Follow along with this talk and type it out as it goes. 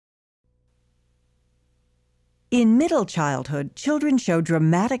In middle childhood, children show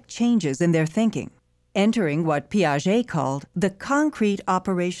dramatic changes in their thinking, entering what Piaget called the concrete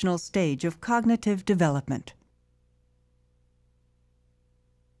operational stage of cognitive development.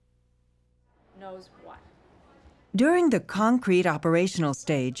 Knows what? During the concrete operational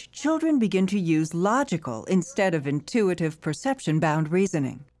stage, children begin to use logical instead of intuitive perception-bound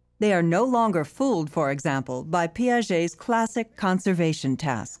reasoning. They are no longer fooled, for example, by Piaget's classic conservation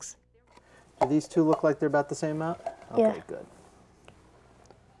tasks. Do these two look like they're about the same amount? Okay, Yeah. good.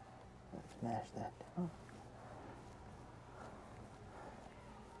 Let's smash that down.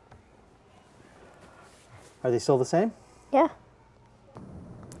 Are they still the same? Yeah.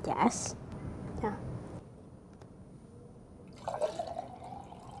 Yes. Yeah.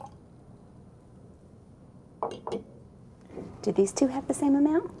 Do these two have the same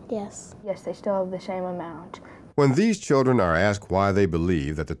amount? Yes. Yes, they still have the same amount. When these children are asked why they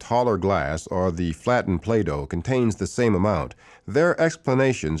believe that the taller glass or the flattened Play-Doh contains the same amount, their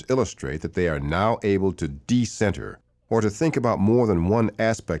explanations illustrate that they are now able to decenter, or to think about more than one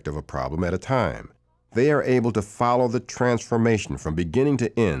aspect of a problem at a time. They are able to follow the transformation from beginning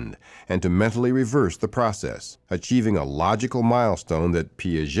to end and to mentally reverse the process, achieving a logical milestone that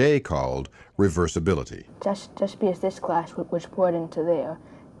Piaget called reversibility. Just because this glass was poured into there,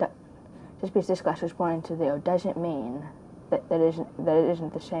 just because this glass was poured into there doesn't mean that it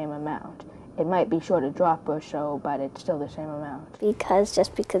isn't the same amount. It might be short a drop or so, but it's still the same amount. Because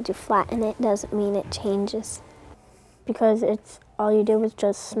just because you flatten it doesn't mean it changes. Because it's all you did was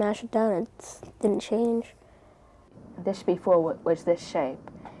just smash it down. It didn't change. This before was this shape,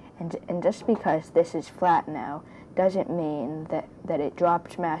 and just because this is flat now doesn't mean that it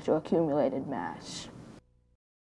dropped mass or accumulated mass.